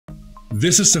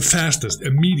This is the fastest,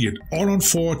 immediate,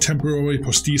 all-on-4 temporary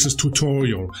prosthesis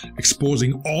tutorial,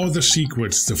 exposing all the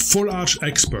secrets the full-arch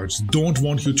experts don't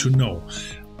want you to know.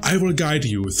 I will guide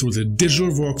you through the digital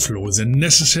workflow, the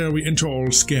necessary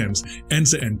intraoral scans, and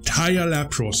the entire lab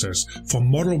process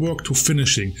from model work to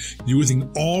finishing, using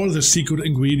all the secret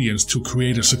ingredients to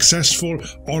create a successful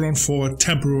all-on-4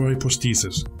 temporary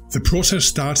prosthesis. The process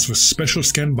starts with special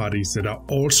scan bodies that are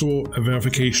also a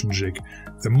verification jig.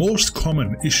 The most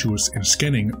common issues in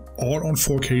scanning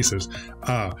all-on-4 cases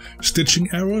are stitching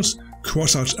errors,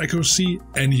 cross-arch accuracy,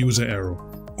 and user error.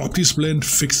 Optisplint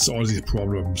fixes all these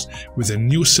problems with a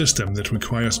new system that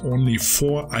requires only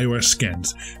 4 iOS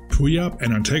scans: pre-op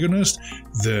and antagonist,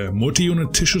 the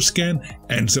multi-unit tissue scan,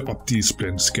 and the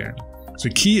Optisplint scan. The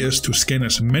key is to scan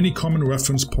as many common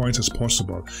reference points as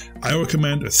possible. I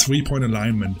recommend a 3-point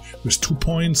alignment with 2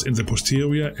 points in the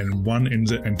posterior and 1 in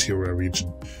the anterior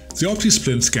region. The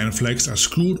Optisplint scan flags are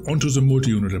screwed onto the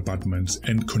multi-unit abutments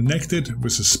and connected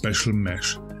with a special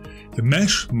mesh. The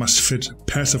mesh must fit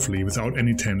passively without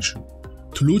any tension.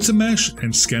 To lute the mesh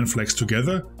and scan flags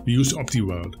together, we use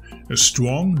OptiWeld, a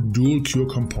strong dual cure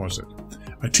composite.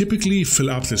 I typically fill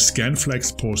up the scan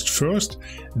flags post first,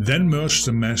 then merge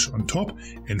the mesh on top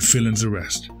and fill in the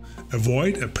rest.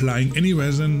 Avoid applying any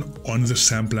resin on the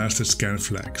sandblasted scan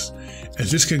flags,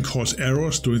 as this can cause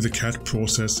errors during the CAD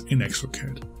process in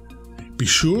exocad. Be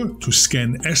sure to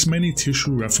scan as many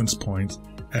tissue reference points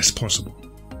as possible.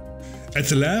 At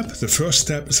the lab, the first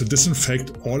step is to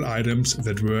disinfect all items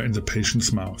that were in the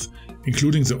patient's mouth,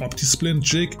 including the Optisplint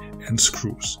jig and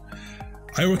screws.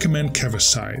 I recommend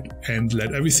Cavicide and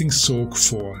let everything soak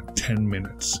for 10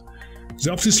 minutes.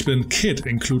 The Optisplint kit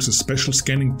includes a special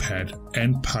scanning pad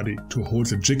and putty to hold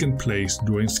the jig in place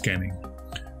during scanning.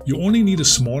 You only need a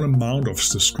small amount of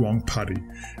the strong putty.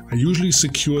 I usually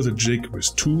secure the jig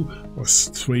with 2 or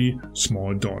 3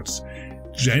 small dots.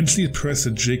 Gently press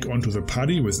the jig onto the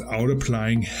putty without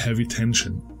applying heavy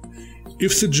tension.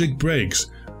 If the jig breaks,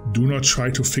 do not try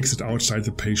to fix it outside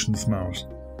the patient's mouth.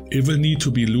 It will need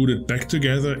to be luted back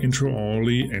together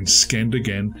intraorally and scanned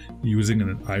again using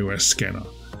an iOS scanner.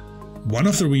 One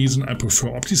of the reasons I prefer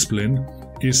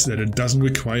Optisplint is that it doesn't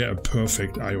require a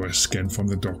perfect iOS scan from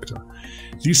the doctor.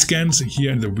 These scans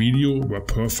here in the video were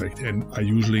perfect and are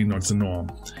usually not the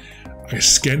norm. I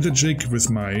scanned the jig with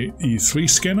my E3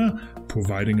 scanner,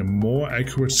 providing a more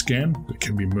accurate scan that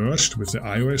can be merged with the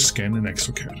iOS scan in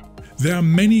exocad. There are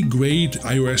many great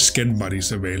iOS scan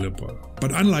bodies available,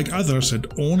 but unlike others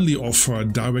that only offer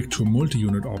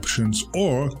direct-to-multi-unit options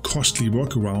or costly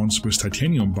workarounds with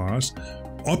titanium bars,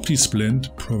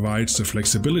 Optisplint provides the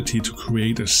flexibility to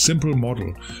create a simple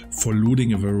model for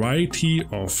luting a variety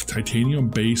of titanium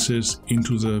bases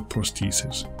into the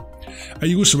prosthesis. I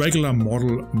use regular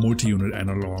model multi-unit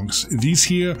analogs. These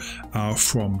here are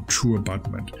from True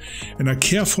Abutment, and I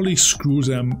carefully screw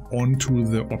them onto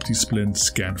the Optisplint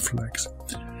scan flags.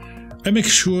 I make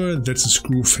sure that the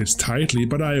screw fits tightly,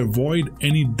 but I avoid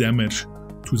any damage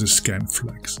to the scan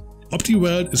flags.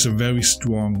 OptiWeld is a very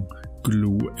strong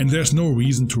glue, and there's no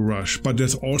reason to rush, but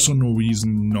there's also no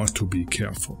reason not to be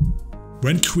careful.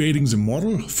 When creating the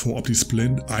model for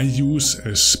Optisplint, I use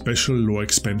a special low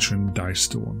expansion die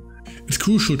stone. It's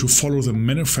crucial to follow the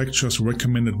manufacturer's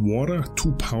recommended water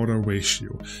to powder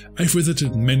ratio. I've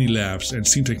visited many labs and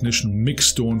seen technicians mix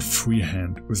stone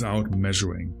freehand without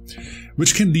measuring,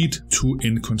 which can lead to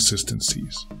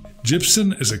inconsistencies.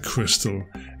 Gypsum is a crystal,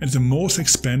 and the most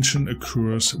expansion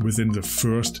occurs within the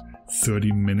first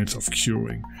 30 minutes of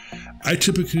curing. I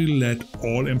typically let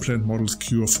all implant models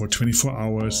cure for 24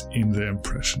 hours in the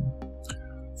impression.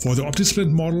 For the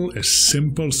Optisplint model, a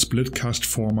simple split cast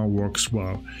former works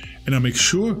well, and I make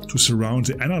sure to surround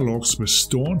the analogs with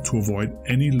stone to avoid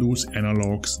any loose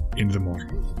analogs in the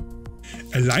model.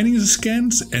 Aligning the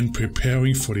scans and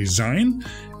preparing for design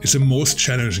is the most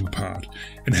challenging part,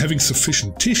 and having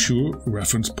sufficient tissue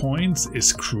reference points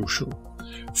is crucial.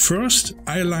 First,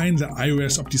 I align the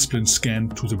iOS Optisplint scan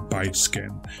to the bite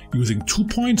scan, using 2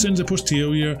 points in the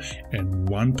posterior and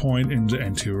 1 point in the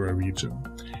anterior region.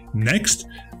 Next,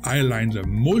 I align the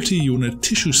multi-unit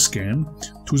tissue scan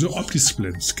to the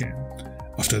Optisplint scan.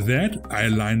 After that, I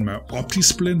align my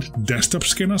Optisplint desktop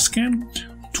scanner scan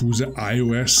to the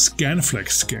iOS scan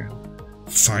flag scan.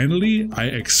 Finally, I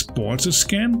export the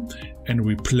scan and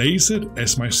replace it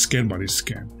as my scan body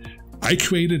scan. I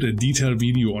created a detailed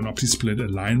video on Optisplint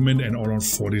alignment and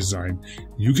all-on-4 design.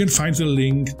 You can find the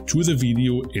link to the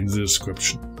video in the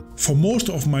description. For most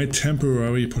of my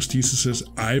temporary prostheses,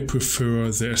 I prefer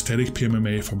the aesthetic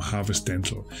PMMA from Harvest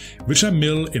Dental, which I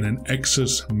mill in an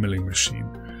Axis milling machine.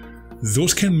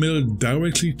 Those can mill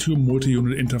directly to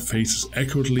multi-unit interfaces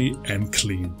accurately and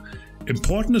clean.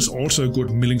 Important is also a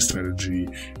good milling strategy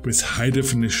with high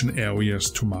definition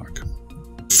areas to mark.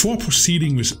 Before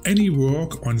proceeding with any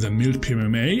work on the milled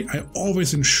PMMA, I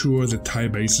always ensure the tie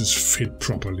bases fit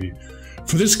properly.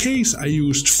 For this case, I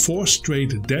used 4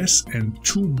 straight des and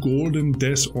 2 golden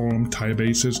des arm tie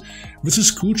bases with the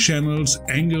screw channels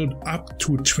angled up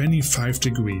to 25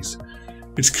 degrees.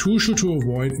 It's crucial to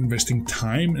avoid investing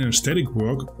time in aesthetic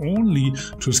work only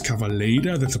to discover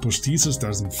later that the prosthesis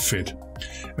doesn't fit.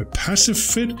 A passive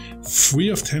fit, free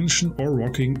of tension or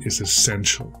rocking, is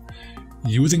essential.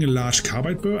 Using a large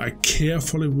carbide burr, I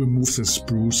carefully remove the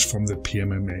sprues from the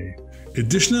PMMA.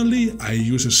 Additionally, I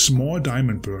use a small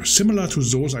diamond burr, similar to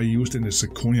those I used in the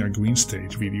zirconia green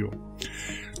stage video,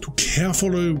 to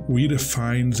carefully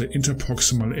redefine the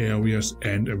interproximal areas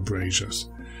and abrasures.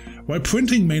 While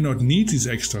printing may not need these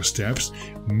extra steps,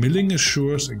 milling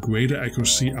assures a greater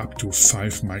accuracy up to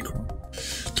 5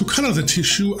 micron. To color the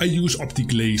tissue, I use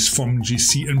Optiglaze from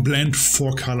GC and blend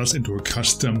 4 colors into a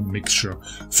custom mixture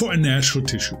for a natural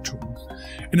tissue tone.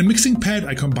 In a mixing pad,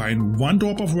 I combine 1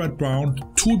 drop of red-brown,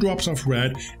 2 drops of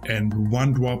red and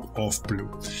 1 drop of blue.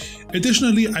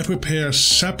 Additionally, I prepare a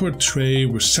separate tray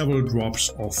with several drops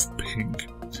of pink.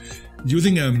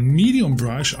 Using a medium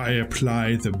brush, I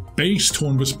apply the base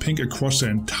tone with pink across the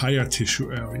entire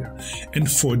tissue area. And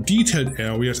for detailed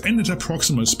areas and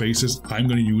interproximal spaces, I'm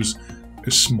going to use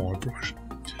a small brush.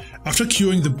 After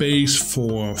curing the base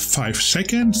for 5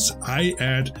 seconds, I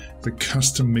add the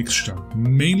custom mixture,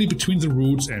 mainly between the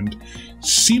roots, and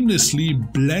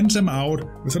seamlessly blend them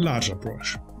out with a larger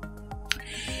brush.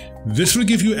 This will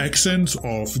give you accents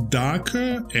of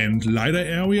darker and lighter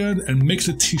area and makes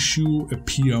the tissue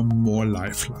appear more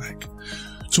lifelike.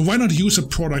 So why not use a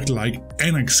product like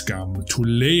Annex Gum to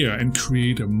layer and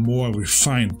create a more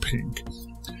refined pink?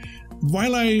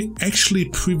 While I actually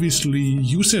previously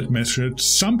used that method,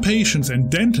 some patients and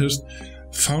dentists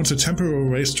found the temporary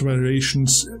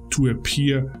restorations to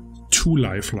appear too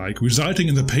lifelike, resulting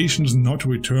in the patients not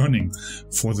returning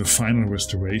for the final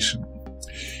restoration.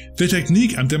 The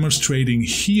technique I'm demonstrating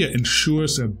here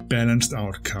ensures a balanced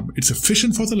outcome. It's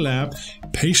efficient for the lab,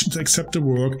 patients accept the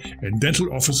work, and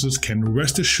dental offices can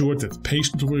rest assured that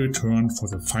patients will return for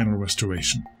the final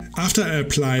restoration. After I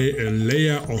apply a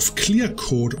layer of clear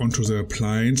coat onto the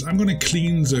appliance, I'm going to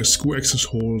clean the screw access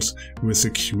holes with a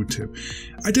Q-tip.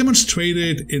 I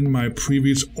demonstrated in my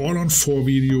previous all-on-4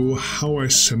 video how I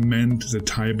cement the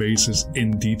tie bases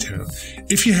in detail.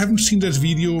 If you haven't seen that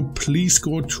video, please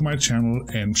go to my channel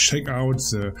and check out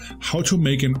the how to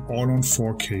make an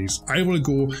all-on-4 case. I will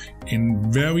go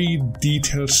in very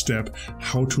detailed step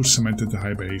how to cement the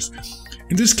tie base.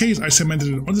 In this case, I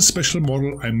cemented it on the special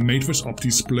model I made with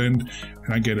Optisplint,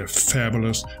 and I get a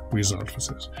fabulous result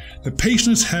with it. The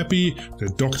patient is happy, the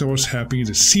doctor was happy,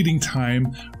 the seating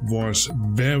time was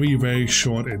very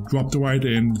short, it dropped right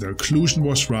in, the occlusion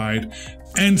was right,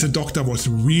 and the doctor was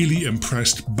really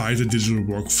impressed by the digital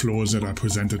workflow that I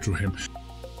presented to him.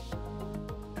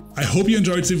 I hope you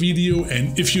enjoyed the video,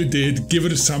 and if you did, give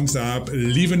it a thumbs up,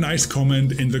 leave a nice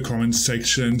comment in the comment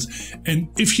sections, and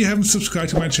if you haven't subscribed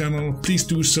to my channel, please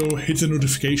do so, hit the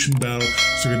notification bell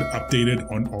so you get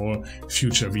updated on all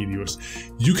future videos.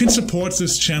 You can support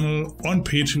this channel on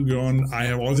Patreon. I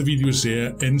have all the videos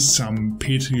there and some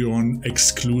Patreon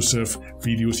exclusive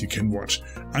videos you can watch.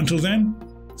 Until then,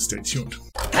 stay tuned.